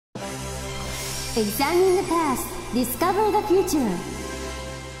Examine the past, discover the future.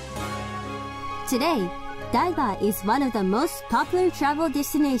 Today, Daiba is one of the most popular travel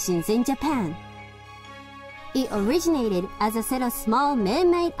destinations in Japan. It originated as a set of small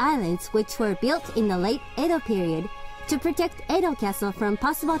man-made islands which were built in the late Edo period to protect Edo Castle from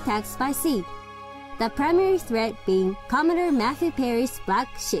possible attacks by sea, the primary threat being Commodore Matthew Perry's black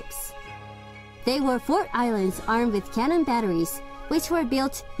ships. They were fort islands armed with cannon batteries, which were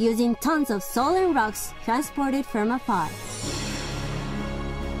built using tons of solar rocks transported from afar.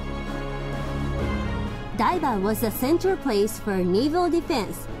 Daiba was the central place for naval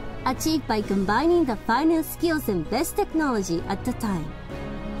defense, achieved by combining the finest skills and best technology at the time.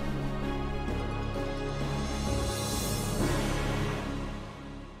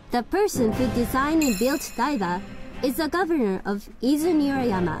 The person who designed and built Daiba is the governor of Izu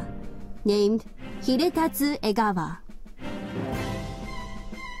Nirayama, named Hidetatsu Egawa.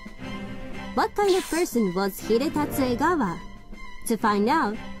 What kind of person was Hidetatsu Egawa? To find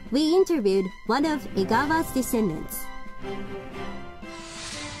out, we interviewed one of Egawa's descendants.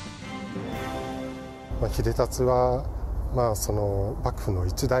 秀達は、その幕府の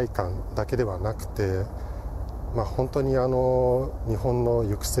一代官だけではなくて、本当に日本の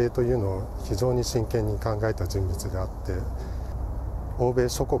行く末というのを非常に真剣に考えた人物であって、欧米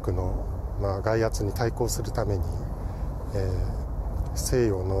諸国の、外圧に対抗するために、西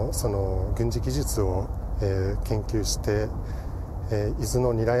洋のその軍事技術を、研究して、伊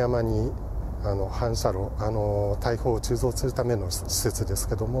豆の韮山に反射炉大砲を鋳造するための施設です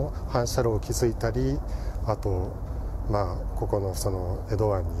けども、反射炉を築いたり、あとここのその江戸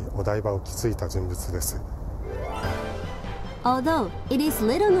湾にお台場を築いた人物です。Although it is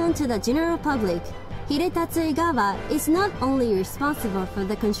little known to the general public, Hidetatsu Egawa is not only responsible for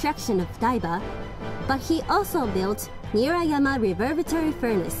the construction of Daiba, but he also built Nirayama Reverbatory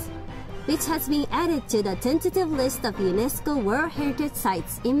Furnace, which has been added to the tentative list of UNESCO World Heritage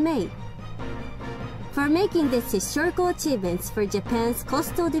Sites in May. For making these historical achievements for Japan's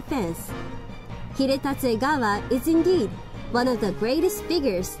coastal defense, Hidetatsu Egawa is indeed one of the greatest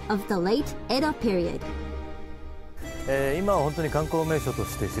figures of the late Edo period. 今は本当に観光名所と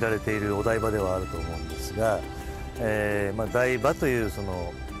して知られているお台場ではあると思うんですが、台場というそ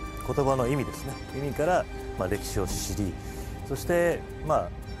の言葉の意味ですね、意味から、歴史を知り、そして、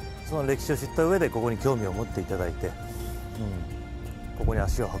その歴史を知った上でここに興味を持っていただいて、ここに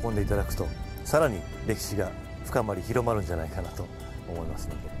足を運んでいただくと、さらに歴史が深まり広まるんじゃないかなと思います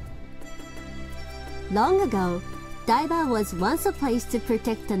ので。Long ago, Daiba was once a place to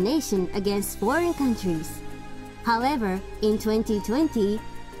protect the nation against foreign countries. However, in 2020,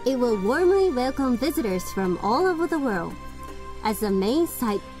 it will warmly welcome visitors from all over the world as the main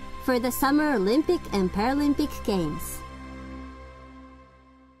site for the Summer Olympic and Paralympic Games.